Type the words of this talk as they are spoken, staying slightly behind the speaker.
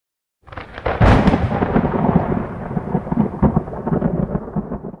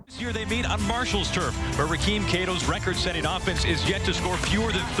year they meet on Marshall's turf, where Rakeem Cato's record-setting offense is yet to score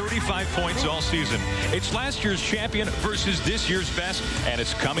fewer than 35 points all season. It's last year's champion versus this year's best, and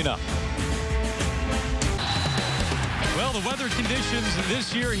it's coming up. Well, the weather conditions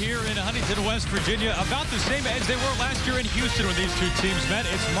this year here in Huntington, West Virginia, about the same as they were last year in Houston when these two teams met.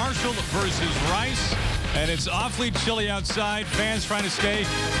 It's Marshall versus Rice, and it's awfully chilly outside. Fans trying to stay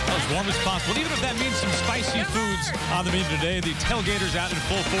as warm as possible, even if that means some spicy foods on the menu today. The tailgaters out in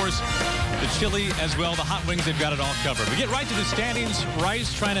full force. The chili as well, the hot wings, they've got it all covered. We get right to the standings.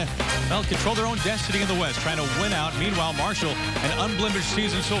 Rice trying to, well, control their own destiny in the West, trying to win out. Meanwhile, Marshall, an unblemished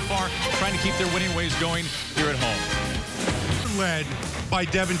season so far, trying to keep their winning ways going here at home. Led by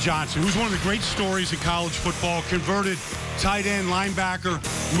Devin Johnson, who's one of the great stories in college football. Converted tight end, linebacker,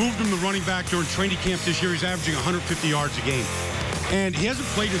 moved him to running back during training camp this year. He's averaging 150 yards a game. And he hasn't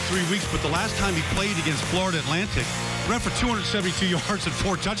played in 3 weeks, but the last time he played against Florida Atlantic, ran for 272 yards and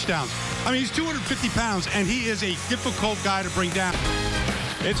 4 touchdowns. I mean, he's 250 pounds, and he is a difficult guy to bring down.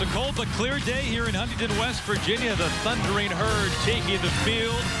 It's a cold but clear day here in Huntington, West Virginia. The Thundering Herd taking the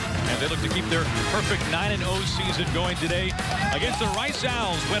field, and they look to keep their perfect 9-0 season going today against the Rice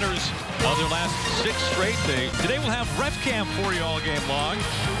Owls, winners of their last 6 straight. Today we'll have Ref Cam for you all game long.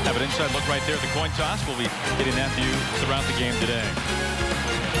 Have an inside look right there at the coin toss. We'll be getting that to you throughout the game today.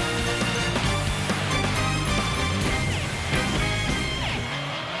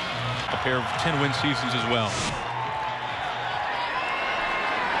 A pair of 10-win seasons as well.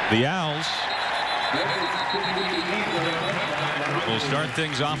 The Owls will start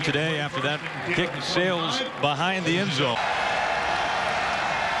things off today after that kick sails behind the end zone.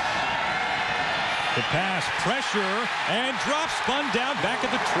 The pass, pressure, and drop, spun down back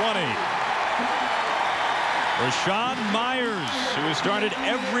at the 20. Rashad Myers, who has started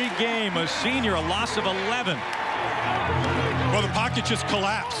every game, a senior, a loss of 11. Well, the pocket just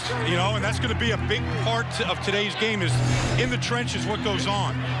collapsed, you know, and that's going to be a big part of today's game. Is in the trenches what goes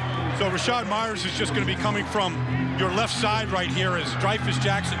on. So Rashad Myers is just going to be coming from your left side right here as Dreyfus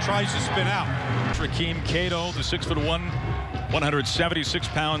Jackson tries to spin out. Rakeem Cato, the 6'1",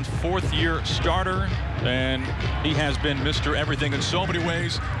 176-pound fourth-year starter, and he has been Mr. Everything in so many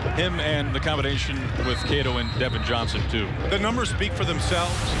ways. Him and the combination with Cato and Devin Johnson too. The numbers speak for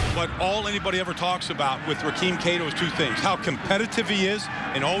themselves, but all anybody ever talks about with Rakeem Cato is 2 things: how competitive he is,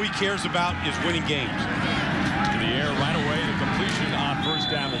 and all he cares about is winning games. To the air right away, the completion on first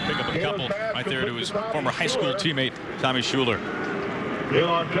down will pick up a couple right there to his former high school teammate Tommy Schuler.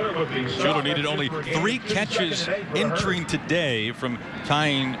 Schuler needed only 3 catches entering today from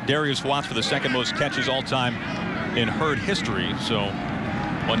tying Darius Watts for the 2nd most catches all time in Herd history. So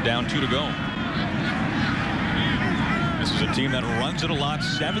 1 down, 2 to go. This is a team that runs it a lot,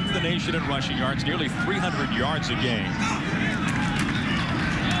 7th in the nation in rushing yards, nearly 300 yards a game.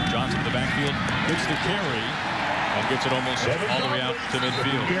 Johnson in the backfield gets the carry and gets it almost all the way out to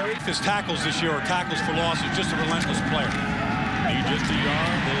midfield. His tackles this year are tackles for losses, just a relentless player. Need just a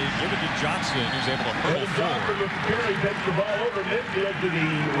yard. They give it to Johnson, who's able to hurdle forward.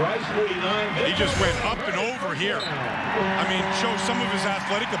 He just went up and over here. I mean, shows some of his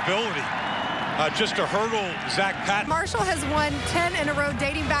athletic ability. Just to hurdle Zach Patton. Marshall has won 10 in a row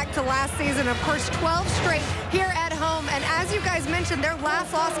dating back to last season. Of course, 12 straight here at home. And as you guys mentioned, their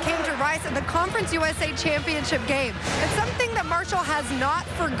last loss came to Rice in the Conference USA Championship game. It's something that Marshall has not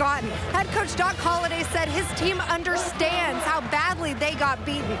forgotten. Head coach Doc Holliday said his team understands how badly they got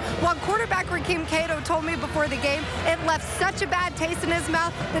beaten. While quarterback Rakeem Cato told me before the game, it left such a bad taste in his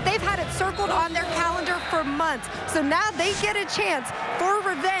mouth that they've had it circled on their calendar for months. So now they get a chance for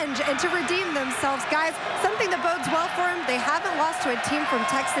revenge and to redeem themselves. Guys, something that bodes well for them. They haven't lost to a team from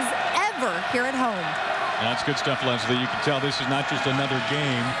Texas ever here at home. That's good stuff, Leslie. You can tell this is not just another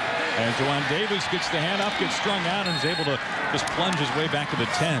game. And Jawan Davis gets the hand up, gets strung out, and is able to just plunge his way back to the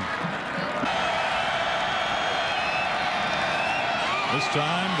 10. This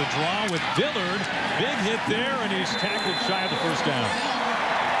time, the draw with Dillard. Big hit there, and he's tackled shy of the first down.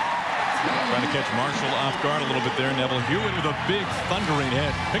 Trying to catch Marshall off guard a little bit there. Neville Hewitt with a big thundering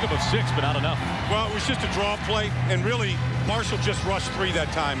hit. Pick up of 6, but not enough. Well, it was just a draw play, and really, Marshall just rushed 3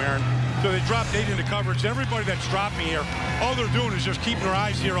 that time, Aaron. So they dropped 8 into coverage. Everybody that's dropping here, all they're doing is just keeping their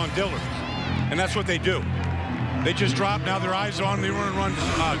eyes here on Dillard. And that's what they do. They just drop. Now their eyes on. They run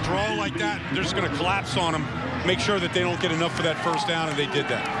draw like that. They're just going to collapse on them, make sure that they don't get enough for that first down, and they did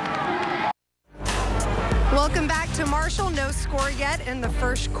that. Welcome back to Marshall. No score yet in the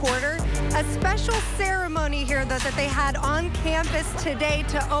first quarter. A special ceremony here that they had on campus today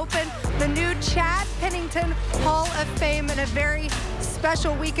to open the new Chad Pennington Hall of Fame, and a very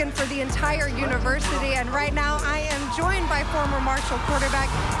special weekend for the entire university. And right now I am joined by former Marshall quarterback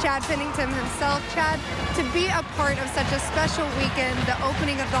Chad Pennington himself. Chad, to be a part of such a special weekend, the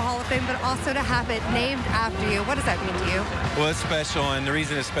opening of the Hall of Fame, but also to have it named after you, what does that mean to you? Well, it's special, and the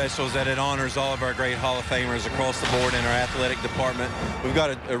reason it's special is that it honors all of our great Hall of Famers across the board in our athletic department. We've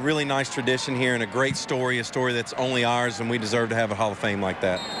got a really nice tradition here and a great story, a story that's only ours, and we deserve to have a Hall of Fame like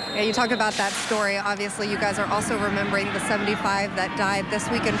that. Yeah, you talk about that story. Obviously, you guys are also remembering the 75 that died this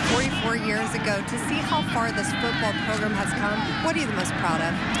weekend 44 years ago. To see how far this football program has come, what are you the most proud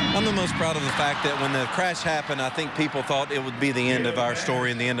of? I'm the most proud of the fact that when the crash happened, I think people thought it would be the end of our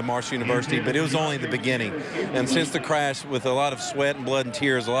story and the end of Marshall University, but it was only the beginning. And since the crash, with a lot of sweat and blood and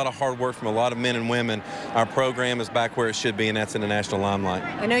tears, a lot of hard work from a lot of men and women, our program is back where it should be, and that's in the national limelight.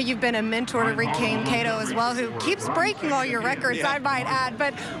 I know you've been a mentor to Rick-Kane Cato as well, who keeps breaking all your records, I might add,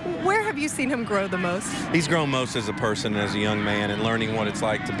 but where have you seen him grow the most? He's grown most as a person and as a young man, and learning what it's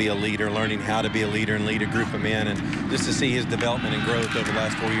like to be a leader, learning how to be a leader and lead a group of men, and just to see his development and growth over the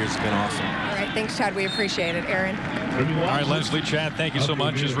last 4 years has been awesome. All right, thanks, Chad. We appreciate it. Aaron. All right, Leslie, Chad, thank you so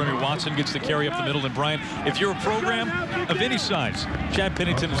much. As Remy Watson gets the carry up the middle, and Brian, if you're a program of any size, Chad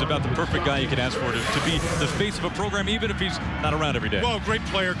Pennington is about the perfect guy you can ask for to be the face of a program, even if he's not around every day. Well, great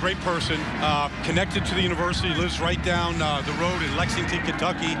player, great person, connected to the university, lives right down the road in Lexington,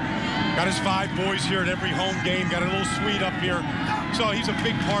 Kentucky. Got his 5 boys here at every home game, got a little suite up here. So he's a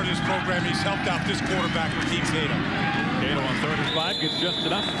big part of this program. He's helped out this quarterback, Rick-Kane Cato. Cato on 3rd and 5 gets just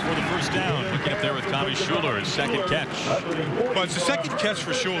enough for the first down. Looking up there with Tommy Schuler, his second catch. Well, it's the second catch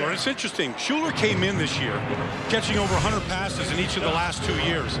for Schuler. And it's interesting. Schuler came in this year catching over 100 passes in each of the last 2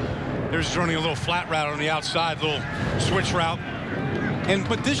 years. They're just running a little flat route on the outside, little switch route.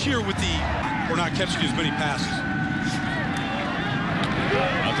 But this year we're not catching as many passes.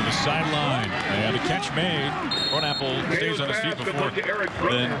 Out to the sideline, and a catch made. Cornapple stays on his feet before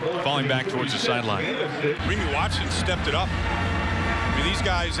then falling back towards the sideline. Remy Watson stepped it up. I mean, these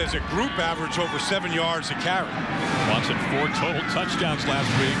guys, as a group, average over 7 yards a carry. Watson 4 total touchdowns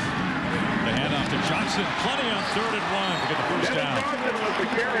last week. The handoff to Johnson, plenty on 3rd and 1 to get the first down.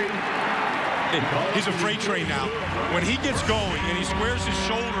 He's a freight train now. When he gets going and he squares his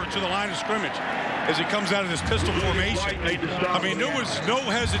shoulder to the line of scrimmage as he comes out of this pistol formation, I mean, there was no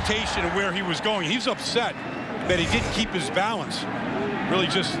hesitation of where he was going. He's upset that he didn't keep his balance. Really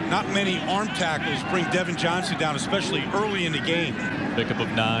just not many arm tackles bring Devin Johnson down, especially early in the game. Pickup of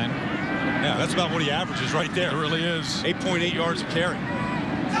 9. Yeah, that's about what he averages right there. It really is. 8.8 yards a carry.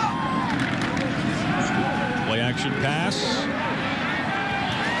 Play action pass.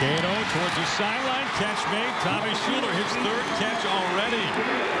 Cato towards the sideline, catch made. Tommy Schuler, his 3rd catch already.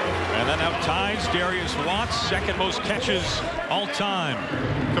 And that now ties Darius Watts, 2nd most catches all time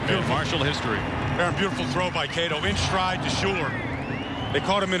in Marshall history. Very beautiful throw by Cato, in stride to Schuler. They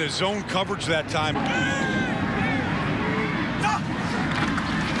caught him in a zone coverage that time.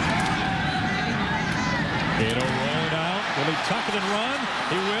 Cato rolling out. Will he tuck it and run?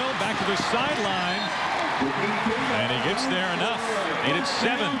 He will. Back to the sideline. And he gets there enough. Needed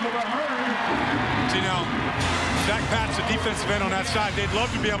 7. See now, Zach Pat's the defensive end on that side. They'd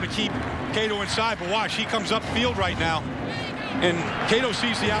love to be able to keep Cato inside, but watch, he comes upfield right now. And Cato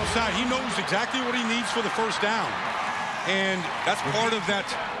sees the outside. He knows exactly what he needs for the first down. And that's part of that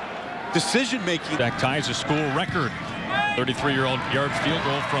decision-making. Jack ties a school record. 33-year-old yard field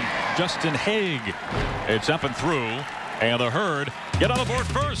goal from Justin Haig. It's up and through. And the Herd get on the board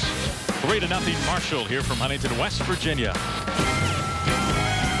first. 3-0 Marshall here from Huntington, West Virginia.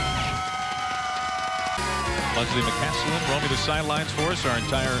 Leslie McCaslin roaming the sidelines for us. Our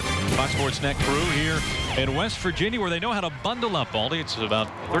entire Fox Sports Net crew here in West Virginia, where they know how to bundle up, Baldy. It's about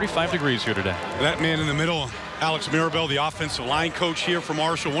 35 degrees here today. That man in the middle, Alex Mirabel, the offensive line coach here for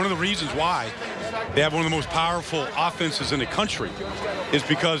Marshall. One of the reasons why they have one of the most powerful offenses in the country is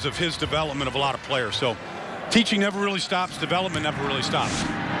because of his development of a lot of players. So teaching never really stops. Development never really stops.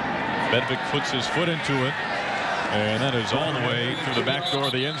 Bedvik puts his foot into it. And that is all the way through the back door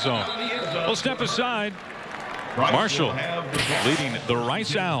of the end zone. We'll step aside. Marshall leading the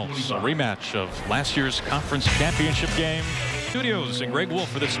Rice Owls. A rematch of last year's conference championship game. Studios and Greg Wolf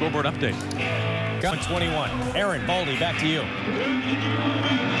for the scoreboard update. 21. Aaron, Baldy, back to you.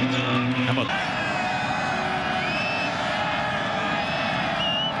 How about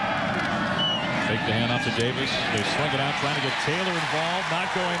take the hand off to Davis. They swing it out, trying to get Taylor involved, not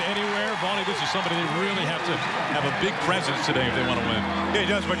going anywhere. Baldy, this is somebody they really have to have a big presence today if they want to win. Yeah, he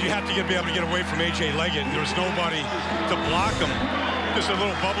does, but you have to be able to get away from A.J. Leggett. There's nobody to block him. Just a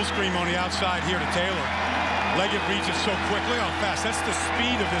little bubble screen on the outside here to Taylor. Leggett reads it so quickly. How fast. That's the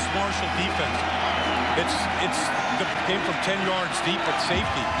speed of this Marshall defense. It's came from 10 yards deep at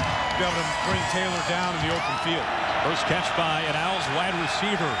safety to be able to bring Taylor down in the open field. First catch by an Owls wide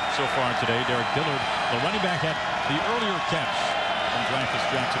receiver so far today, Derek Dillard. The running back had the earlier catch from Dreyfus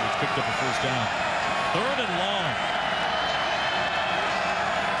Jackson, which picked up a first down. 3rd and long.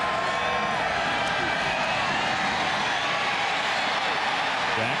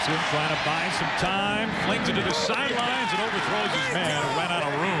 Jackson trying to buy some time, flings it to the sidelines and overthrows his man and ran out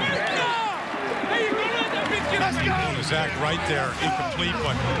of room. Zach right there, incomplete,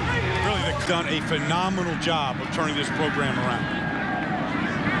 but really they've done a phenomenal job of turning this program around.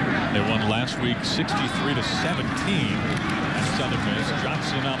 They won last week 63-17 at Southern Miss.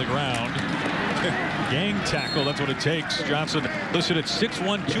 Johnson on the ground. Gang tackle, that's what it takes. Johnson listed at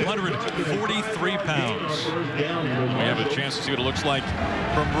 6'1", 243 pounds. We have a chance to see what it looks like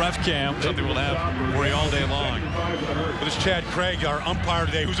from ref cam, something we'll have for you all day long. This is Chad Craig, our umpire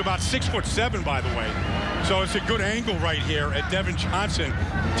today, who's about 6'7", by the way. So it's a good angle right here at Devin Johnson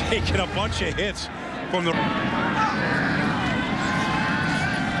taking a bunch of hits from the...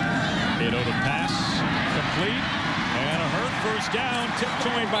 Cato to pass, complete, and a Hurd first down,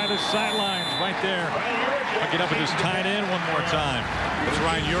 tiptoeing by the sidelines right there. I'll get up with his tight end one more time. It's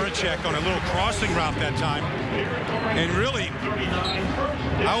Ryan Juracek on a little crossing route that time. And really,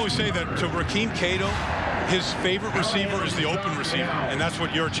 I always say that to Rakeem Cato, his favorite receiver is the open receiver, and that's what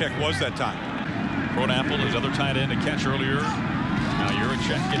Juracek was that time. Apple, his other tight end, to catch earlier. Now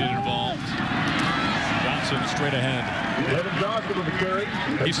Juracek getting involved. Johnson straight ahead.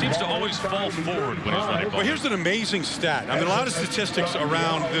 He seems to always fall forward when he's running. Well, here's an amazing stat. I mean, a lot of statistics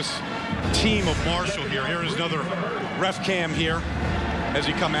around this team of Marshall here. Here is another ref cam here as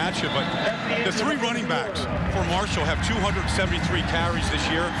he come at you. But the 3 running backs for Marshall have 273 carries this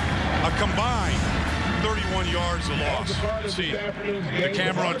year. A combined 31 yards a loss. Let's see the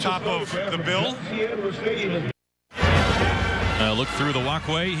camera on top of the bill. Look through the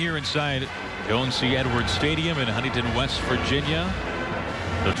walkway here inside Joan C. Edwards Stadium in Huntington, West Virginia.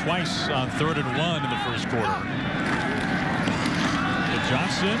 The twice on 3rd and 1 in the first quarter. And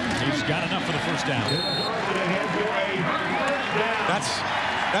Johnson, he's got enough for the first down.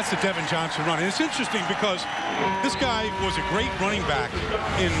 That's the Devin Johnson run. And it's interesting because this guy was a great running back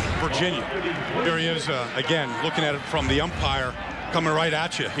in Virginia. There he is, again, looking at it from the umpire, coming right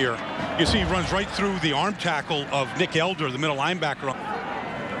at you here. You see he runs right through the arm tackle of Nick Elder, the middle linebacker.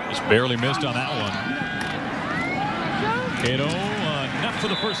 Just barely missed on that one. Cato, enough for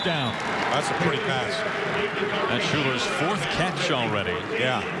the first down. That's a pretty pass. That's Schuler's 4th catch already.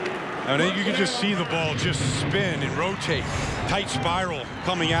 Yeah. I mean, you can just see the ball just spin and rotate. Tight spiral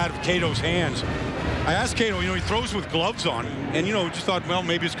coming out of Cato's hands. I asked Cato, he throws with gloves on. And, just thought, well,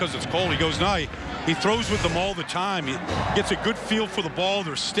 maybe it's because it's cold. He goes, no, he throws with them all the time. He gets a good feel for the ball.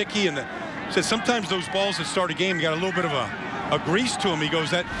 They're sticky. And he said sometimes those balls that start a game got a little bit of a grease to them. He goes,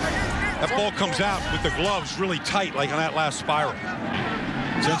 that ball comes out with the gloves really tight, like on that last spiral.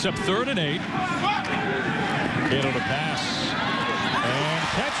 Sets up 3rd and 8. Cato to pass. And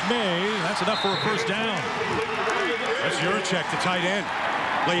catch made. That's enough for a first down. That's Juracek, the tight end.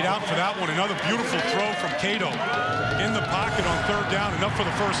 Laid out for that one. Another beautiful throw from Cato. In the pocket on 3rd down. Enough for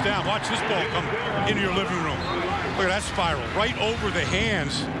the first down. Watch this ball come into your living room. Look at that spiral. Right over the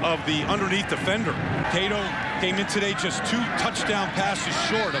hands of the underneath defender. Cato came in today just 2 touchdown passes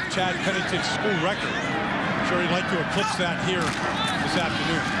short of Chad Pennington's school record. I'm sure he'd like to eclipse that here this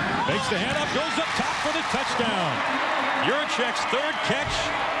afternoon. Makes the hand up, goes up top for the touchdown. Juracek's 3rd catch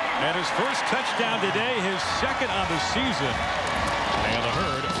and his first touchdown today, his 2nd on the season. And the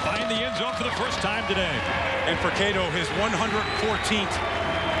Herd find the end zone for the first time today. And for Cato, his 114th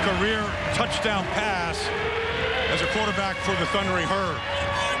career touchdown pass as a quarterback for the Thundering Herd.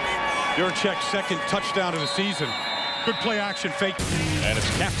 Juracek's 2nd touchdown of the season. Good play action fake. And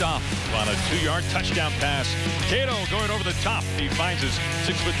it's capped off on a 2-yard touchdown pass. Cato going over the top. He finds his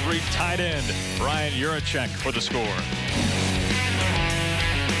 6'3" tight end, Ryan Juracek, for the score.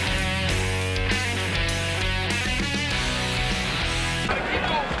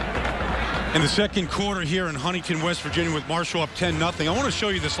 In the second quarter here in Huntington, West Virginia, with Marshall up 10-0. I want to show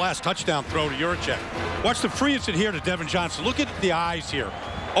you this last touchdown throw to Juracek. Watch the free instant here to Devin Johnson. Look at the eyes here.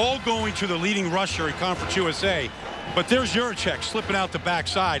 All going to the leading rusher in Conference USA. But there's Juracek slipping out the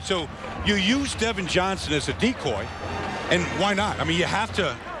backside. So you use Devin Johnson as a decoy. And why not? I mean, you have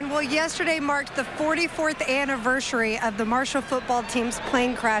to. Well, yesterday marked the 44th anniversary of the Marshall football team's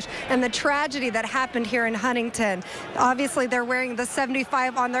plane crash and the tragedy that happened here in Huntington. Obviously, they're wearing the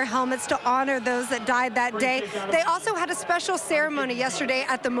 75 on their helmets to honor those that died that day. They also had a special ceremony yesterday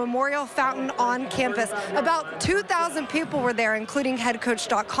at the Memorial Fountain on campus. About 2,000 people were there, including head coach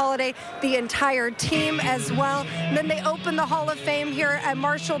Doc Holliday, the entire team as well. And then they opened the Hall of Fame here at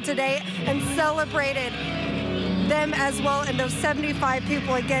Marshall today and celebrated them as well, and those 75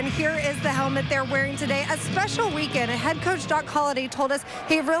 people. Again, here is the helmet they're wearing today. A special weekend, and head coach Doc Holliday told us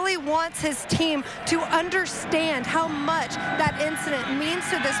he really wants his team to understand how much that incident means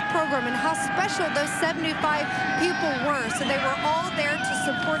to this program and how special those 75 people were. So they were all there to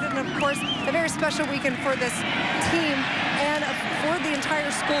support it, and of course, a very special weekend for this team and for the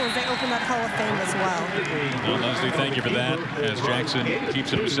entire school as they open that Hall of Fame as well. Well, Leslie, thank you for that, as Jackson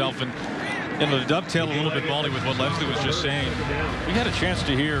keeps it himself. And to dovetail a little bit, Baldy, with what Leslie was just saying, we had a chance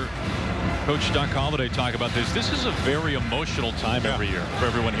to hear Coach Doc Holliday talk about this. This is a very emotional time every year for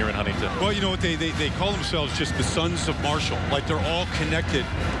everyone here in Huntington. Well, you know what, they call themselves just the Sons of Marshall. Like, they're all connected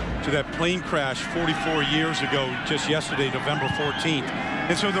to that plane crash 44 years ago, just yesterday, November 14th.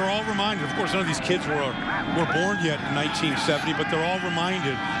 And so they're all reminded. Of course, none of these kids were born yet in 1970, but they're all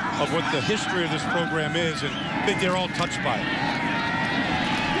reminded of what the history of this program is, and I think they're all touched by it.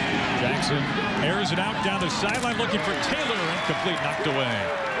 Jackson airs it out down the sideline, looking for Taylor, incomplete, knocked away.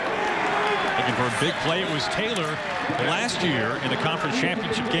 Looking for a big play. It was Taylor last year in the conference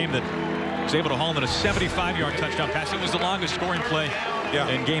championship game that was able to haul in a 75-yard touchdown pass. It was the longest scoring play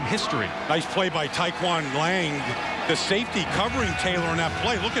in game history. Nice play by Taekwon Lang, the safety covering Taylor in that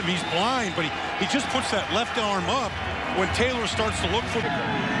play. Look at him, he's blind, but he just puts that left arm up when Taylor starts to look for the...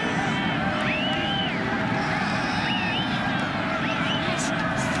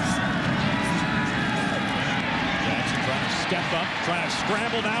 Step up, trying to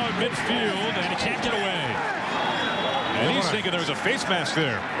scramble now at midfield, and he can't get away. And he's thinking there's a face mask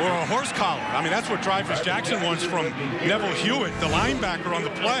there. Or a horse collar. I mean, that's what Dreyfus Jackson wants from Neville Hewitt, the linebacker on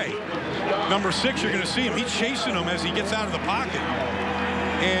the play. Number 6, you're going to see him. He's chasing him as he gets out of the pocket.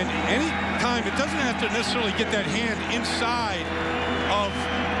 And any time, it doesn't have to necessarily get that hand inside of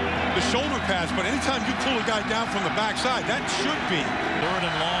the shoulder pads, but anytime you pull a guy down from the backside, that should be 3rd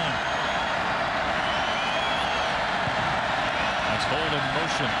and long. Hold in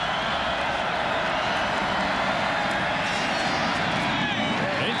motion.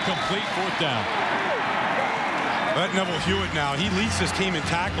 Incomplete, 4th down. That Neville Hewitt now, he leads his team in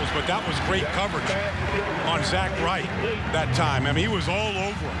tackles, but that was great coverage on Zach Wright that time. I mean, he was all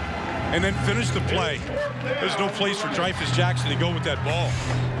over him. And then finished the play. There's no place for Dreyfus Jackson to go with that ball.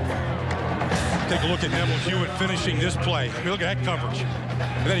 Take a look at Neville Hewitt finishing this play. I mean, look at that coverage.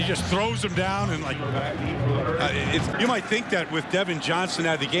 And then he just throws him down, and like, you might think that with Devin Johnson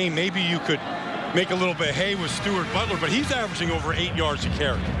out of the game, maybe you could make a little bit of hay with Stuart Butler, but he's averaging over 8 yards a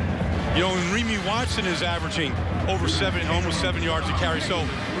carry. You know, and Remy Watson is averaging over almost 7 yards a carry. So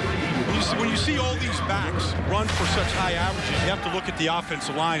when you see all these backs run for such high averages, you have to look at the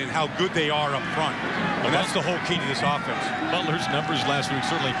offensive line and how good they are up front. And that's the whole key to this offense. Butler's numbers last week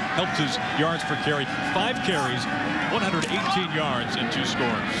certainly helped his yards per carry. 5 carries, 118 yards, and 2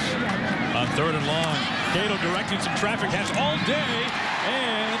 scores. On 3rd and long, Cato directing some traffic, has all day,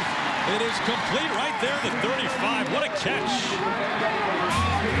 and it is complete right there, the 35. What a catch.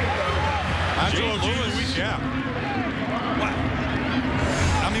 Angelo G. Lewis, yeah. Wow.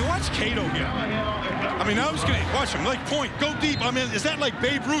 I mean, watch Cato here. I mean, I was going to watch him, like, point, go deep. I mean, is that like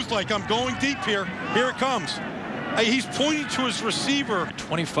Babe Ruth, like, I'm going deep here? Here it comes. He's pointing to his receiver.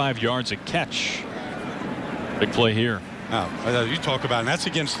 25 yards a catch. Big play here. Oh, you talk about it, and that's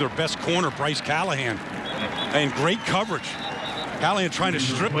against their best corner, Bryce Callahan. And great coverage. Callahan trying to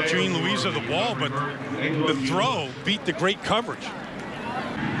strip Jean Louise of the ball, but the throw beat the great coverage.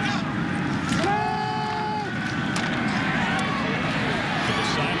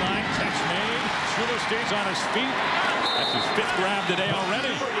 Stays on his feet. That's his 5th grab today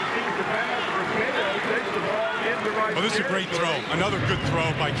already. Well, this is a great throw. Another good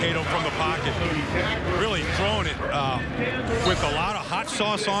throw by Cato from the pocket. Really throwing it with a lot of hot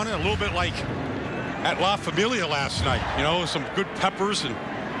sauce on it, a little bit like at La Familia last night. You know, some good peppers, and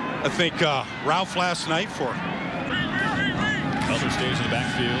I think Ralph last night for. Butler stays in the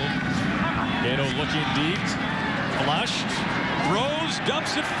backfield. Cato looking deep. Flushed. Throws,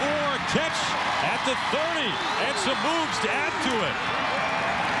 dumps it for a catch at the 30, and some moves to add to it.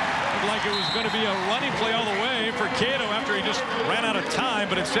 Looked like it was going to be a running play all the way for Cato after he just ran out of time,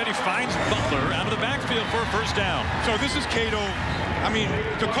 but instead he finds Butler out of the backfield for a first down. So this is Cato. I mean,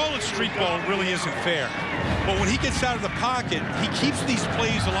 to call it street ball really isn't fair. But when he gets out of the pocket, he keeps these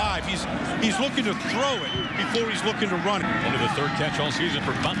plays alive. He's looking to throw it before he's looking to run it. Only the third catch all season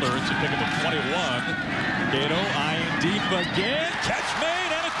for Butler. It's a pickup of 21. Cato eyeing deep again. Catch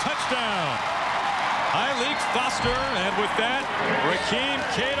made and a touchdown. Hayleik Foster, and with that, Rakeem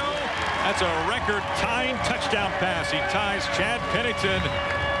Cato. That's a record-tying touchdown pass. He ties Chad Pennington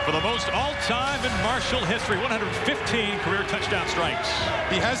for the most all-time in Marshall history, 115 career touchdown strikes.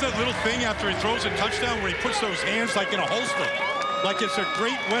 He has that little thing after he throws a touchdown where he puts those hands like in a holster, like it's a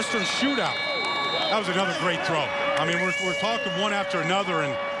great Western shootout. That was another great throw. I mean, we're talking one after another,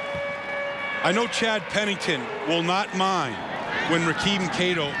 and I know Chad Pennington will not mind when Rakeem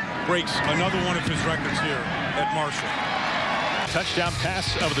Cato breaks another one of his records here at Marshall. Touchdown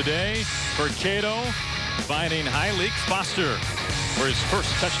pass of the day for Cato, finding Hayleik Foster for his first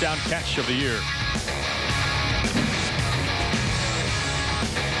touchdown catch of the year.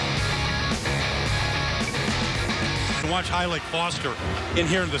 Watch Hayleik Foster in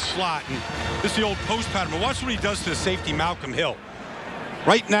here in the slot, and this is the old post pattern. But watch what he does to the safety, Malcolm Hill.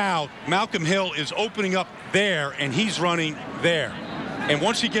 Right now, Malcolm Hill is opening up there, and he's running there. And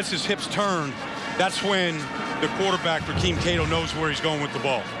once he gets his hips turned, that's when the quarterback, Rakeem Cato, knows where he's going with the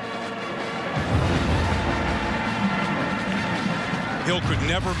ball. Hill could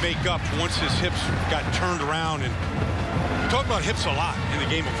never make up once his hips got turned around. And we talk about hips a lot in the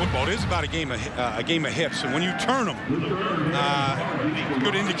game of football. It is about a game of hips. And when you turn them, a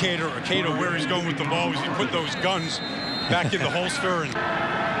good indicator of Cato where he's going with the ball is he put those guns back in the holster. And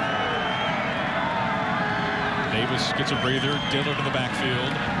Davis gets a breather. Dillard in the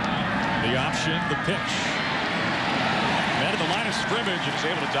backfield. The option, the pitch. Met at the line of scrimmage and is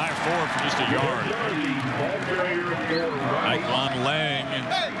able to dive forward for just a yard. Iquan Lang,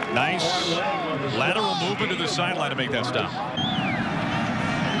 nice lateral movement to the sideline to make that stop.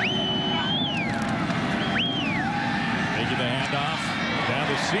 Making the handoff down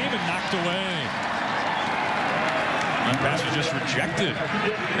the seam and knocked away. That pass was just rejected.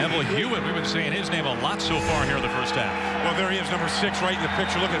 Neville Hewitt, we've been saying his name a lot so far here in the first half. Well, there he is, number 6, right in the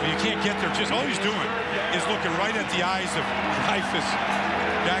picture. Look at him. You can't get there. Just all he's doing is looking right at the eyes of Dreyfus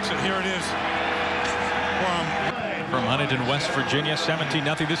Jackson. Here it is from Huntington, West Virginia,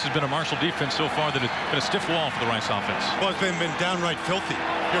 17-0. This has been a Marshall defense so far that it's been a stiff wall for the Rice offense. Well, it's been downright filthy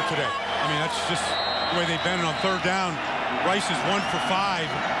here today. I mean, that's just the way they've been. And on third down, Rice is 1 for 5.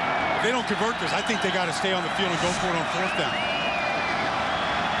 If they don't convert this, I think they got to stay on the field and go for it on fourth down.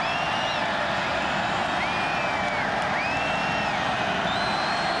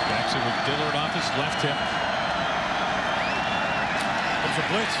 Jackson with Dillard off his left hip. There's a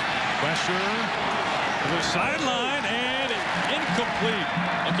blitz. Pressure to the sideline and incomplete.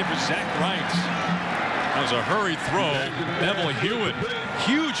 Looking for Zach Wright. That was a hurried throw. Neville Hewitt.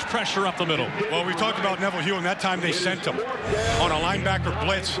 Huge pressure up the middle. Well, we talked about Neville Hewitt, and that time they sent him on a linebacker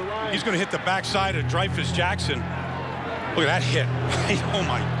blitz. He's going to hit the backside of Dreyfus Jackson. Look at that hit. Oh,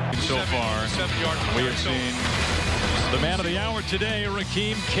 my. So far, we have seen the man of the hour today,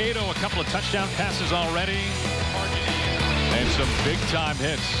 Rakeem Cato. A couple of touchdown passes already. And some big-time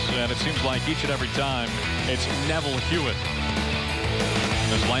hits. And it seems like each and every time, it's Neville Hewitt.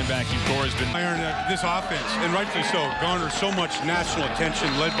 This linebacking core has been this offense, and rightfully so, garners so much national attention,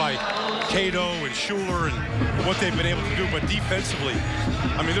 led by Cato and Schuler and what they've been able to do. But defensively,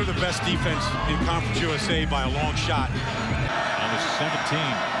 I mean, they're the best defense in Conference USA by a long shot. On the 17.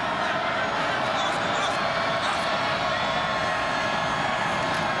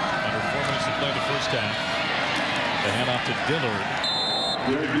 Under 4 minutes to play the first half. The handoff to Dillard.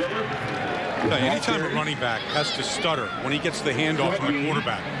 Anytime a running back has to stutter when he gets the handoff from the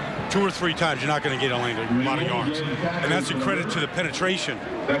quarterback 2 or 3 times, you're not going to get a lot of yards. And that's a credit to the penetration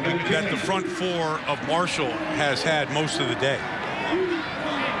that the front 4 of Marshall has had most of the day.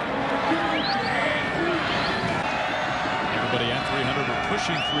 Everybody at 300 or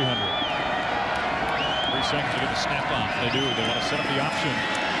pushing 300. 3 seconds to get the snap off. They do. They want to set up the option.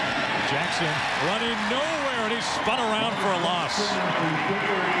 Jackson running nowhere, and he's spun around for a loss.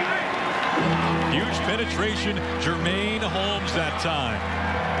 Huge penetration, Jermaine Holmes that time.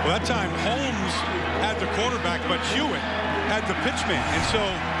 Well, that time Holmes had the quarterback, but Hewitt had the pitchman. And so,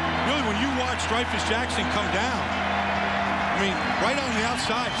 really, when you watch Dreyfus Jackson come down, I mean, right on the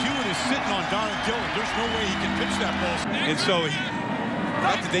outside, Hewitt is sitting on Donald Dillard. There's no way he can pitch that ball. And so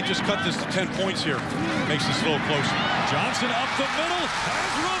fact that they just cut this to 10 points here makes this a little closer. Johnson up the middle,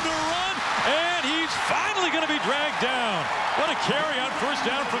 has room to run, and he's finally going to be dragged down. What a carry on first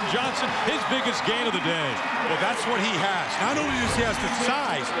down from Johnson, his biggest gain of the day. Well, that's what he has. Not only does he have the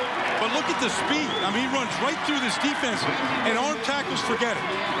size, but look at the speed. I mean, he runs right through this defense, and arm tackles, forget it.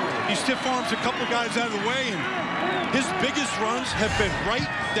 He stiff arms a couple guys out of the way, and his biggest runs have been right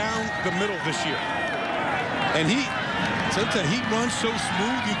down the middle this year. And he runs so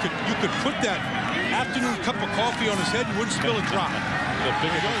smooth, you could put that afternoon cup of coffee on his head, you wouldn't spill a drop. The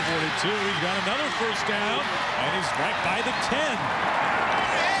big 42, he's got another first down, and he's right by the 10.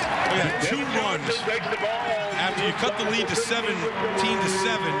 Look at 2 runs after you cut the lead to 17-7,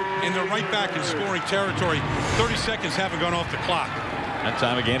 and they're right back in scoring territory. 30 seconds haven't gone off the clock. That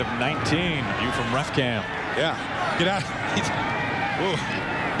time a gain of 19. You from RefCam. Yeah, get out.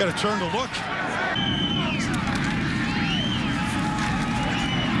 Got to turn to look.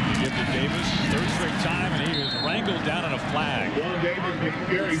 Give to Davis, third straight time, and he is wrangled down on a flag. Davis gets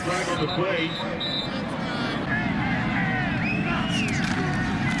carry flag on the play.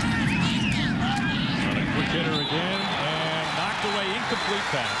 On a quick hitter again, and knocked away, incomplete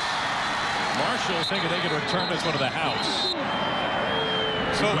pass. Marshall thinking they could return this one to the house.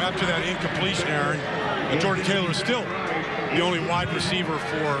 So after that incompletion, Aaron, Jordan Taylor is still the only wide receiver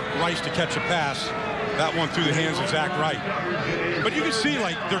for Rice to catch a pass. That one through the hands of Zach Wright. But you can see,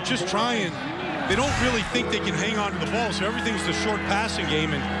 like, they're just trying. They don't really think they can hang on to the ball, so everything's the short passing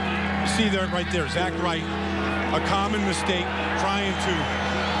game. And you see there, right there, Zach Wright, a common mistake, trying to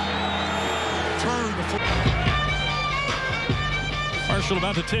turn before. Marshall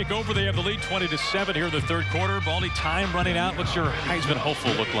about to take over. They have the lead 20-7 here in the third quarter. Baldy, time running out. What's your Heisman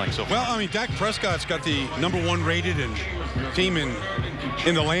hopeful look like so far? Well, I mean, Dak Prescott's got the #1 rated and team in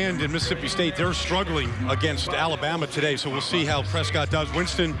the land in Mississippi State. They're struggling against Alabama today, so we'll see how Prescott does.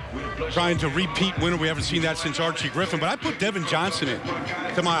 Winston trying to repeat winner. We haven't seen that since Archie Griffin, but I put Devin Johnson in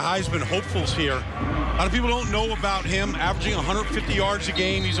to my Heisman hopefuls here. A lot of people don't know about him, averaging 150 yards a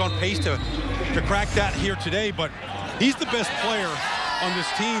game. He's on pace to crack that here today, but he's the best player on this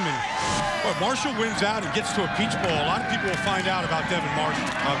team, and Marshall wins out and gets to a Peach Bowl. A lot of people will find out about Devin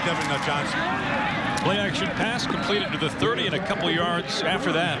Johnson. Play action pass completed to the 30 and a couple yards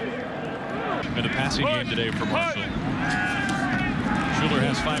after that. In the passing game today for Marshall. Schuler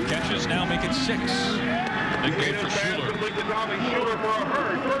has 5 catches, now make it 6. Big day for Schuler.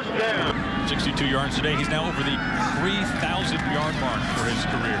 62 yards today. He's now over the 3,000-yard mark for his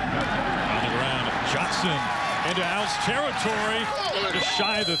career. On the ground, Johnson into Al's territory, just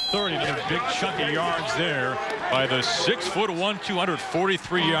shy of the 30. Another big chunk of yards there by the 6'1",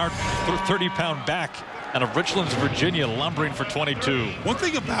 243-yard, 30-pound back out of Richlands, Virginia, lumbering for 22. One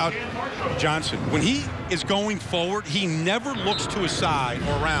thing about Johnson, when he is going forward, he never looks to his side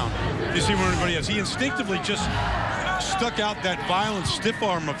or around to see where anybody is. He instinctively just stuck out that violent stiff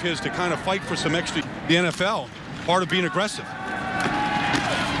arm of his to kind of fight for some extra. The NFL, part of being aggressive.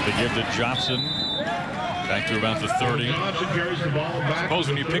 They give to Johnson. Back to about the 30. I suppose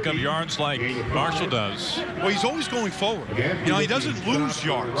when you pick up yards like Marshall does. Well, he's always going forward. You know, he doesn't lose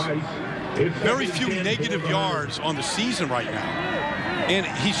yards. Very few negative yards on the season right now. And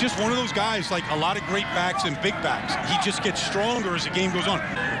he's just one of those guys, like a lot of great backs and big backs. He just gets stronger as the game goes on.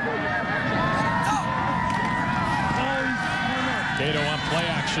 Cato on play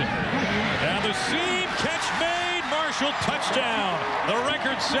action. Down the seam, catch made. Marshall, touchdown. The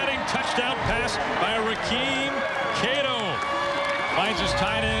record-setting touchdown pass by Rakeem Cato. Finds his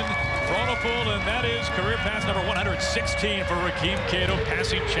tight end, Fronopol, and that is career pass number 116 for Rakeem Cato,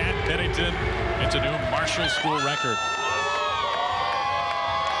 passing Chad Pennington. It's a new Marshall School record.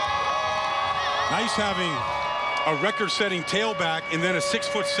 Nice having a record-setting tailback and then a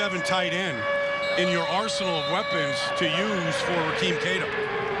 6'7" tight end in your arsenal of weapons to use for Rakeem Cato.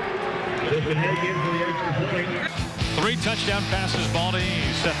 3 touchdown passes, Baldy.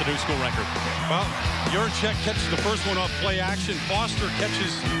 He set the new school record. Well, Yurchek catches the first one off play action. Foster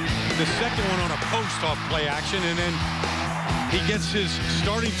catches the second one on a post off play action. And then he gets his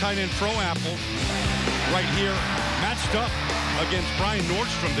starting tight end Pro Apple right here matched up against Brian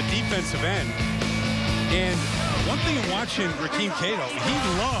Nordstrom, the defensive end. And one thing in watching Rakeem Cato, he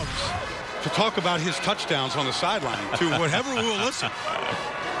loves to talk about his touchdowns on the sideline to whatever will listen.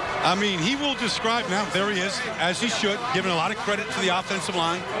 I mean, he will describe, now there he is, as he should, giving a lot of credit to the offensive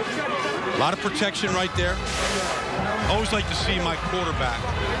line. A lot of protection right there. Always like to see my quarterback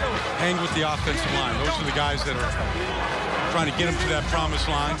hang with the offensive line. Those are the guys that are trying to get him to that promised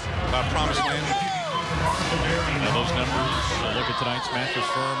line, promised land. Now those numbers, look at tonight's Mattress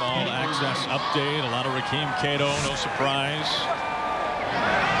Firm All Access update. A lot of Rakeem Cato, no surprise.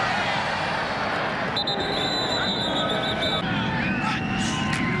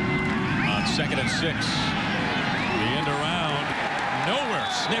 On 2nd and 6. The end around. Nowhere.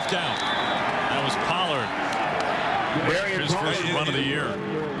 Sniffed out. That was Pollard. His first run of the year.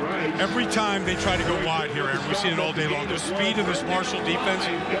 Every time they try to go wide here, Aaron, we've seen it all day long. The speed of this Marshall defense,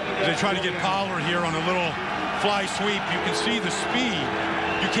 they try to get Pollard here on a little fly sweep. You can see the speed.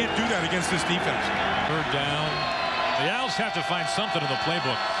 You can't do that against this defense. 3rd down. The Owls have to find something in the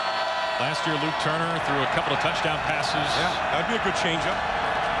playbook. Last year, Luke Turner threw a couple of touchdown passes. Yeah, that'd be a good changeup.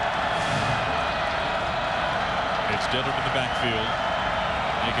 It's Dillard in the backfield.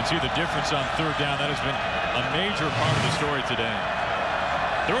 And you can see the difference on 3rd down. That has been a major part of the story today.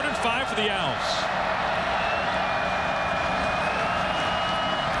 3rd and 5 for the Owls.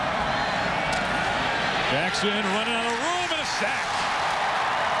 Jackson running out of room and a sack.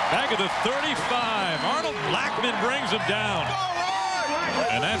 Back at the 35. Arnold Blackman brings him down.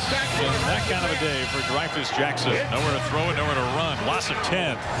 And that's that kind of a day for Dreyfus Jackson. Nowhere to throw it, nowhere to run. Loss of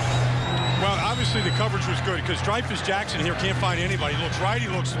 10. Well, obviously the coverage was good because Dreyfus Jackson here can't find anybody. He looks right, he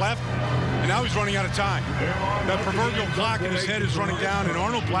looks left, and now he's running out of time. That proverbial clock in his head is running down, and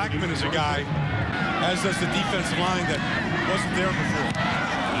Arnold Blackman is a guy, as does the defensive line, that wasn't there before.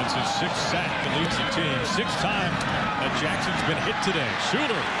 It's his 6th sack that leads the team. 6th time that Jackson's been hit today.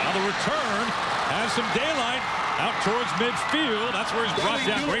 Schuler on the return has some daylight out towards midfield. That's where he's brought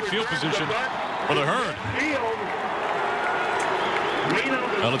down. Great field position for the Herd.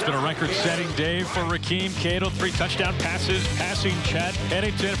 Well, it's been a record-setting day for Rakeem Cato. 3 touchdown passes, passing Chad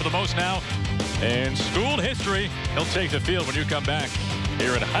Pennington for the most now in school history. He'll take the field when you come back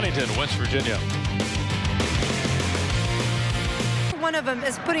here in Huntington, West Virginia. One of them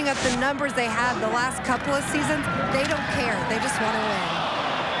is putting up the numbers they have the last couple of seasons. They don't care. They just want to win.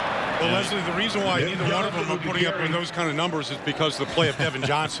 Well, Leslie, the reason why neither one of them are putting up those kind of numbers is because of the play of Devin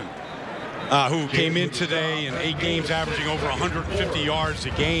Johnson, who came in today in 8 games averaging over 150 yards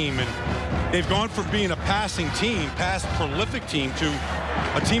a game. And they've gone from being a passing team, pass prolific team, to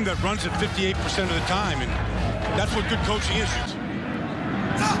a team that runs it 58% of the time. And that's what good coaching is.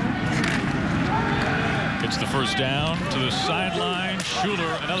 It's the 1st down to the sideline.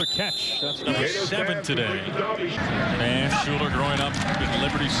 Schuler, another catch. That's number 7 today. And Schuler growing up in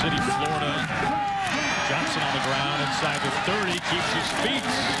Liberty City, Florida. Johnson on the ground inside the 30, keeps his feet,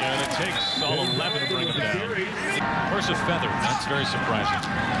 and it takes all 11 to bring him down. First a feather, that's very surprising.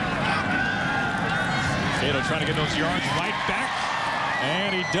 Cato trying to get those yards right back,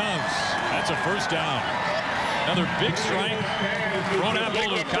 and he does. That's a 1st down. Another big strike.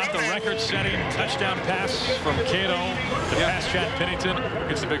 Frohnapple, who caught the record-setting touchdown pass from Cato to pass Chad Pennington,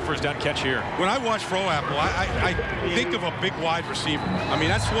 gets the big 1st down catch here. When I watch Frohnapple, I think of a big wide receiver. I mean,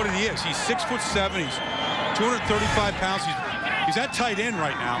 that's what he is. He's 6'7". He's 235 pounds. He's at tight end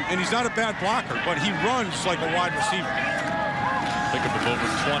right now, and he's not a bad blocker, but he runs like a wide receiver. Pick up over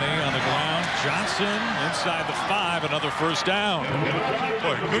 20 on the ground. Johnson inside the 5, another 1st down.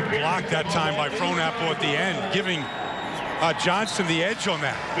 Boy, good block that time by Frohnapple at the end, giving Johnson the edge on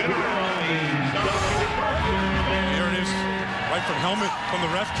that. There it is, right from helmet from the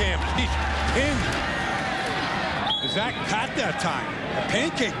ref cam. He's pinned. Zach Pat that time, a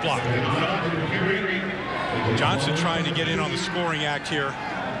pancake block. Johnson trying to get in on the scoring act here.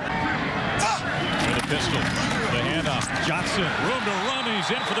 With a pistol, the handoff. Johnson, room to run, he's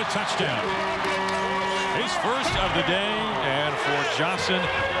in for the touchdown. His 1st of the day, and for Johnson,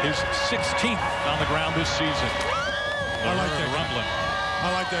 his 16th on the ground this season. I like that rumbling.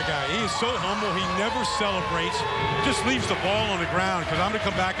 I like that guy. He is so humble. He never celebrates. Just leaves the ball on the ground because I'm going to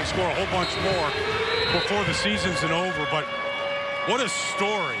come back and score a whole bunch more before the season's over. But what a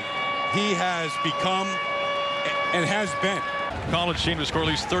story he has become and has been. College team to score at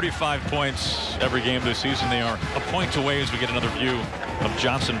least 35 points every game this season. They are a point away as we get another view of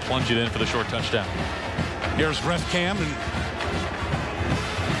Johnson plunging in for the short touchdown. Here's ref cam, and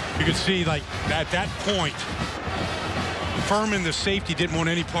you can see, like, at that point, Furman, the safety, didn't want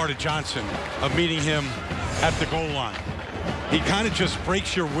any part of Johnson, of meeting him at the goal line. He kind of just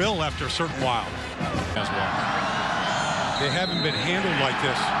breaks your will after a certain while. As well. They haven't been handled like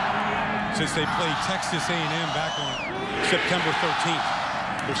this since they played Texas A&M back on September 13th,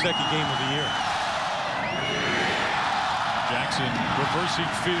 their 2nd game of the year. Jackson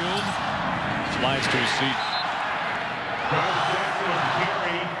reversing field, slides to his seat.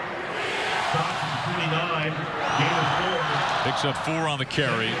 Picks up 4 on the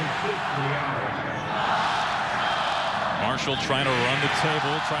carry. Marshall trying to run the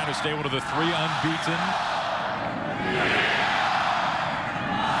table, trying to stay one of the 3 unbeaten.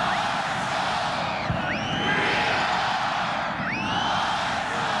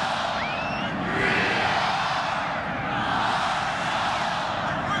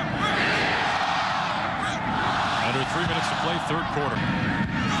 minutes to play, third quarter.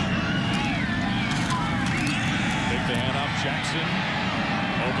 Take the hand off Jackson.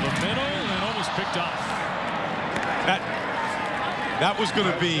 Over the middle and almost picked off. That was going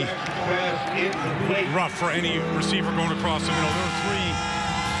to be rough for any receiver going across the middle. There are three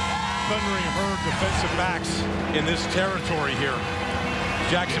Thundering Herd defensive backs in this territory here.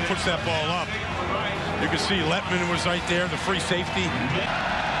 Jackson puts that ball up. You can see Letman was right there, the free safety.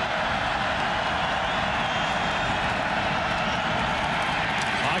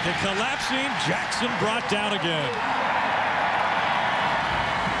 Pocket collapsing. Jackson brought down again.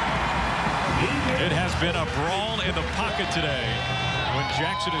 It has been a brawl in the pocket today when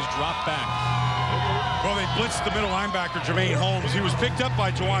Jackson has dropped back. Well, they blitzed the middle linebacker, Jermaine Holmes. He was picked up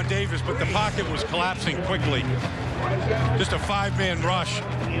by Jawan Davis, but the pocket was collapsing quickly. Just a five-man rush.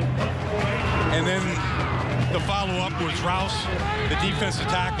 And then the follow-up was Rouse, the defensive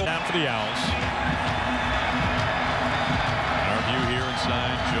tackle. Down for the Owls. Our view here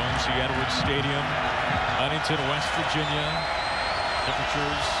inside Jones C. Edwards Stadium, Huntington, West Virginia.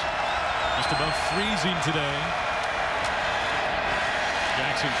 Temperatures just above freezing today.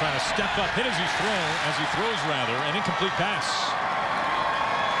 Jackson trying to step up, hit as he throws rather, an incomplete pass.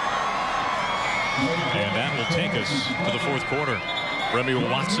 And that will take us to the fourth quarter. Remy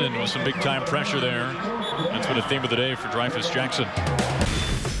Watson with some big-time pressure there. That's been a theme of the day for Dreyfus Jackson.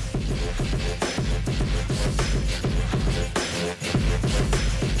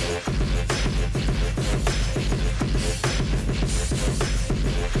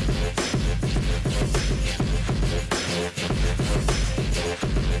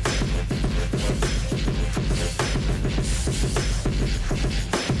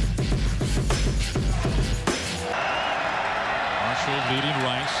 Leading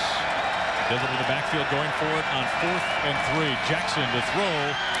Rice. Does it in the backfield, going for it on 4th and 3. Jackson to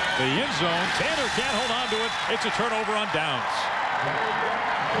throw the end zone. Taylor can't hold on to it. It's a turnover on downs.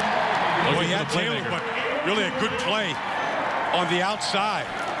 Well, he had Taylor, but really a good play on the outside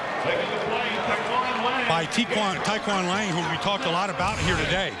by Taekwon Lang, who we talked a lot about here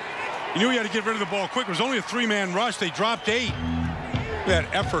today. He knew he had to get rid of the ball quick. It was only a three-man rush. They dropped 8. That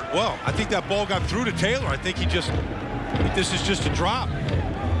effort. Well, I think that ball got through to Taylor. I think this is just a drop.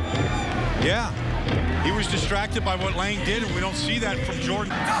 Yeah, he was distracted by what Lang did, and we don't see that from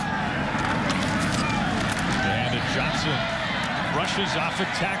Jordan. And Johnson rushes off a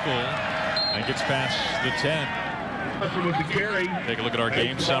tackle and gets past the 10. Take a look at our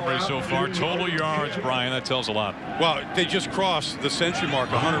game summary so far. Total yards, Brian, that tells a lot. Well, they just crossed the century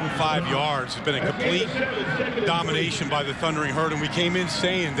mark, 105 yards. It's been a complete domination by the Thundering Herd, and we came in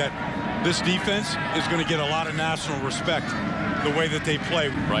saying that this defense is going to get a lot of national respect the way that they play.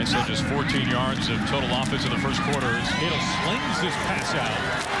 Rice had just 14 yards of total offense in the first quarter. Cato slings this pass out.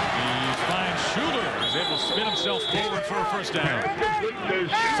 He finds Schuler, is able to spin himself forward for a first down.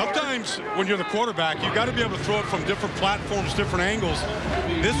 Sometimes when you're the quarterback, you got to be able to throw it from different platforms, different angles.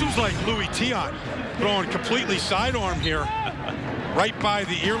 This was like Louis Tiant throwing completely sidearm here, right by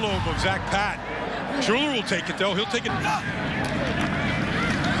the earlobe of Zach Pat. Schuler will take it, though. He'll take it.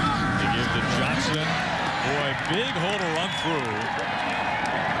 Johnson, boy, big hole to run through.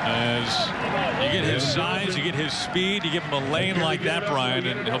 As you get his size, you get his speed, you give him a lane like that, Brian,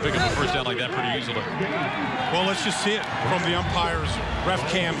 and he'll pick up a first down like that pretty easily. Well, let's just see it from the umpire's ref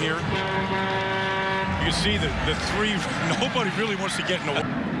cam here. You can see the three, nobody really wants to get in the way.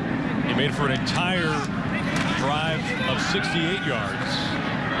 He made for an entire drive of 68 yards.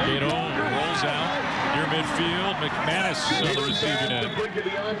 Cato rolls out near midfield. McManus on the receiving end.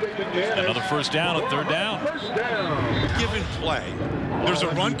 Another first down, a third down. Given play, there's a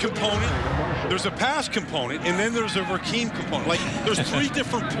run component, there's a pass component, and then there's a Rakeem component. Like, there's 3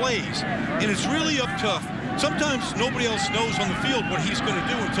 different plays, and it's really up to, sometimes nobody else knows on the field what he's going to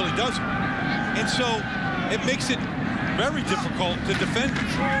do until he does it. And so it makes it very difficult to defend.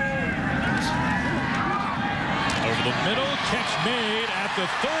 Over the middle, catch made at the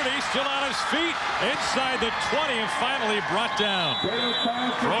 30, still on his feet, inside the 20, and finally brought down.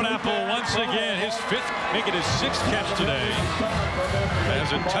 Frohnapple once again, his 5th, making his 6th catch today.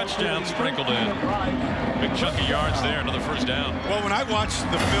 Has a touchdown sprinkled in. Big chunk of yards there, another first down. Well, when I watched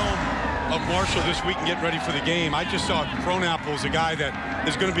the film of Marshall this week and getting ready for the game, I just saw Frohnapple as a guy that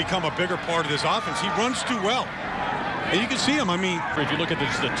is going to become a bigger part of this offense. He runs too well. And you can see him, I mean. If you look at the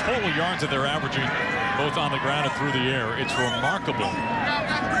total yards that they're averaging, both on the ground and through the air, it's remarkable.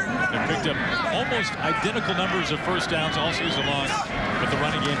 They picked up almost identical numbers of first downs all season long with the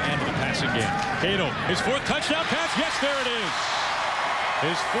running game and the passing game. Cato, his 4th touchdown pass. Yes, there it is.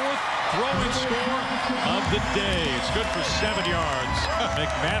 His 4th throw-in score of the day. It's good for 7 yards.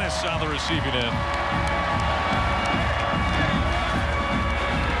 McManus on the receiving end.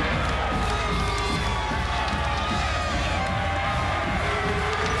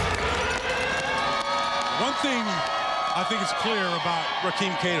 thing I think it's clear about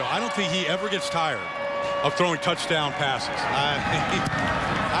Rakeem Cato, I don't think he ever gets tired of throwing touchdown passes.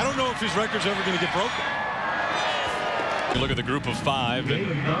 I don't know if his record's ever going to get broken. You look at the group of 5,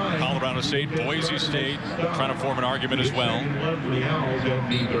 and Colorado State, Boise State trying to form an argument as well.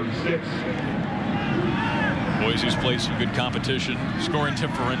 Boise's played some good competition. Scoring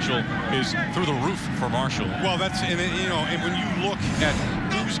differential is through the roof for Marshall. Well, that's, and you know, and when you look at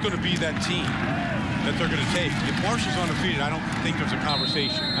who's going to be that team that they're going to take, if Marshall's undefeated, I don't think there's a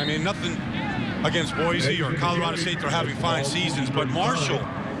conversation. I mean, nothing against Boise or Colorado State, they're having fine seasons, but Marshall,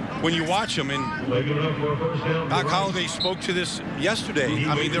 when you watch them, and Doc Holliday spoke to this yesterday,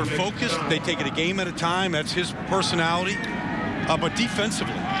 I mean, they're focused, they take it a game at a time, that's his personality, but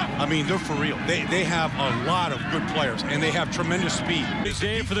defensively, I mean, they're for real. They have a lot of good players, and they have tremendous speed. Big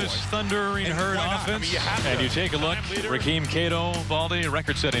day for this thundering herd offense. I mean, and you take a look, Rakeem Cato, Baldy,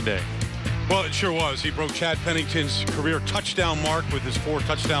 record-setting day. Well, it sure was. He broke Chad Pennington's career touchdown mark with his 4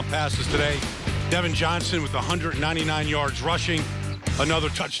 touchdown passes today. Devin Johnson with 199 yards rushing. Another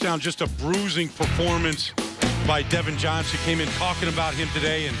touchdown, just a bruising performance by Devin Johnson. Came in talking about him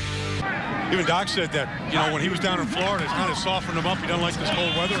today, and even Doc said that, you know, when he was down in Florida, it's kind of softened him up. He doesn't like this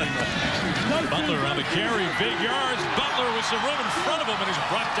cold weather anymore. Butler on the carry, big yards. Butler with some room in front of him, and he's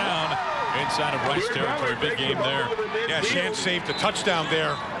brought down inside of Rice territory. Big game there. Yeah, Shant saved a touchdown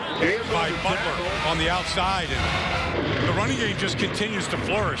there by Butler on the outside, and the running game just continues to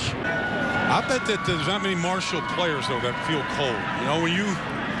flourish. I bet that there's not many Marshall players, though, that feel cold. You know, when you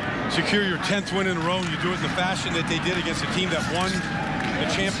secure your 10th win in a row, you do it in the fashion that they did against a team that won the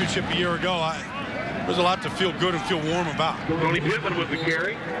championship a year ago. There's a lot to feel good and feel warm about. Tony Pittman with the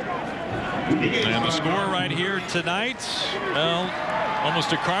carry. And the score right here tonight, well,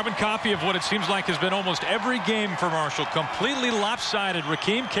 almost a carbon copy of what it seems like has been almost every game for Marshall. Completely lopsided.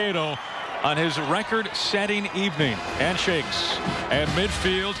 Rakeem Cato on his record-setting evening. Handshakes and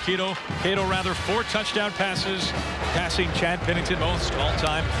midfield. Cato rather 4 touchdown passes, passing Chad Pennington most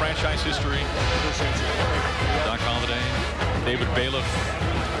all-time franchise history. Doc Holliday, David Bailiff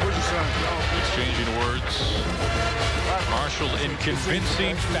exchanging words. Marshall in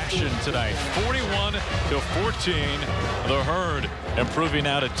convincing fashion tonight. 41-14. The Herd improving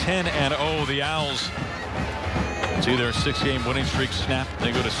now to 10-0. The Owls see their 6-game winning streak snap.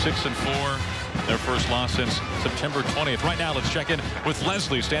 They go to 6-4. Their first loss since September 20th. Right now, let's check in with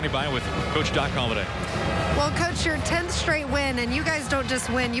Leslie, standing by with Coach Doc Holliday. Well, Coach, your 10th straight win, and you guys don't just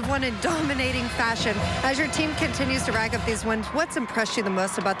win, you've won in dominating fashion. As your team continues to rack up these wins, what's impressed you the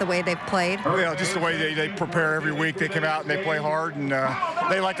most about the way they've played? Well, just the way they prepare every week. They come out and they play hard, and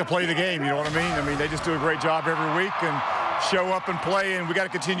they like to play the game, you know what I mean? I mean, they just do a great job every week and show up and play, and we got to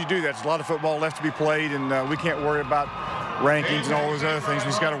continue to do that. There's a lot of football left to be played, and we can't worry about rankings and all those other things. We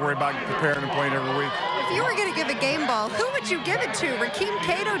just got to worry about preparing and playing every week. If you were going to give a game ball, who would you give it to? Rakeem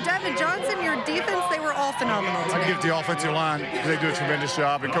Cato, Devin Johnson, your defense, they were all phenomenal today. I'd give it to the offensive line. They do a tremendous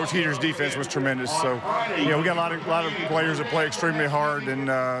job, and Coach Heater's defense was tremendous. So, you know, we got a lot of players that play extremely hard, and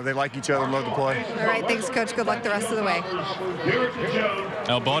they like each other and love to play. All right, thanks, Coach. Good luck the rest of the way.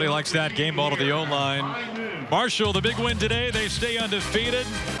 Now, Baldy likes that game ball to the O-line. Marshall, the big win today. They stay undefeated.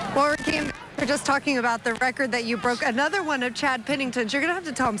 Well, Rakeem, we're just talking about the record that you broke. Another one of Chad Pennington's. You're going to have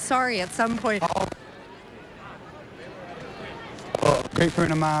to tell him sorry at some point. Great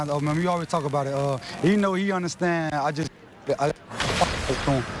friend of mine. Oh, man, we always talk about it. He know, he understand. What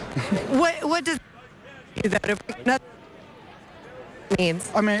does that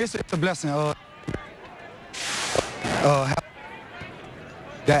means? I mean, it's a blessing.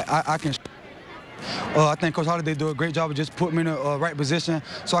 That I can. I think Coach Holliday do a great job of just putting me in the right position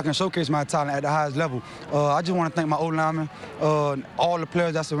so I can showcase my talent at the highest level. I just want to thank my O-linemen, all the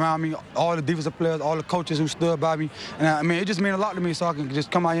players that surround me, all the defensive players, all the coaches who stood by me. And I mean, it just means a lot to me so I can just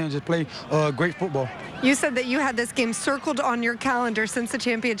come out here and just play great football. You said that you had this game circled on your calendar since the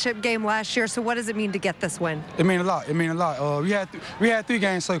championship game last year. So what does it mean to get this win? It means a lot. It means a lot. We had 3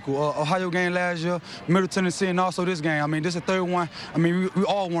 games circled. Ohio game last year, Middle Tennessee, and also this game. I mean, this is the 3rd one. I mean, we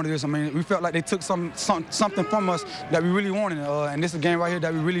all wanted this. I mean, we felt like they took something from us that we really wanted. And this is a game right here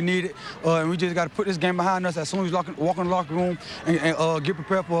that we really needed. And we just got to put this game behind us as soon as we walk in the locker room and get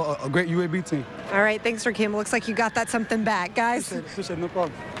prepared for a great UAB team. All right, thanks, Rakeem. Looks like you got that something back, guys. Appreciate it, no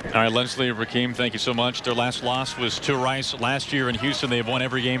problem. All right, Leslie, Rakeem, thank you so much. Their last loss was to Rice last year in Houston. They have won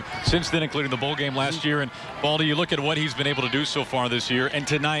every game since then, including the bowl game last year. And, Baldy, you look at what he's been able to do so far this year. And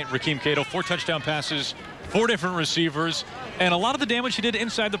tonight, Rakeem Cato, 4 touchdown passes, 4 different receivers, and a lot of the damage he did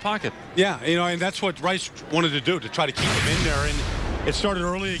inside the pocket. Yeah, you know, and that's what Rice wanted to do, to try to keep him in there. And it started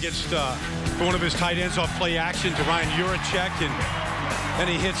early against one of his tight ends off play action to Ryan Urachek. And And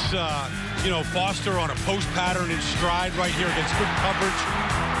he hits, Foster on a post pattern in stride right here against good coverage.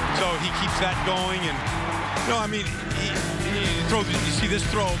 So he keeps that going. And, you see this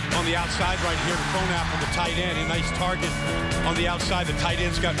throw on the outside right here to Kronapple, the tight end. A nice target on the outside. The tight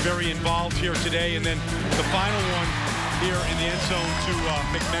end's got very involved here today. And then the final one here in the end zone to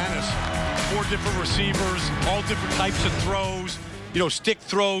McManus. 4 different receivers, all different types of throws. Stick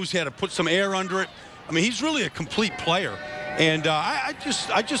throws. He had to put some air under it. I mean, he's really a complete player. And I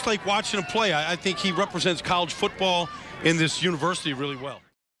just like watching him play. I think he represents college football in this university really well.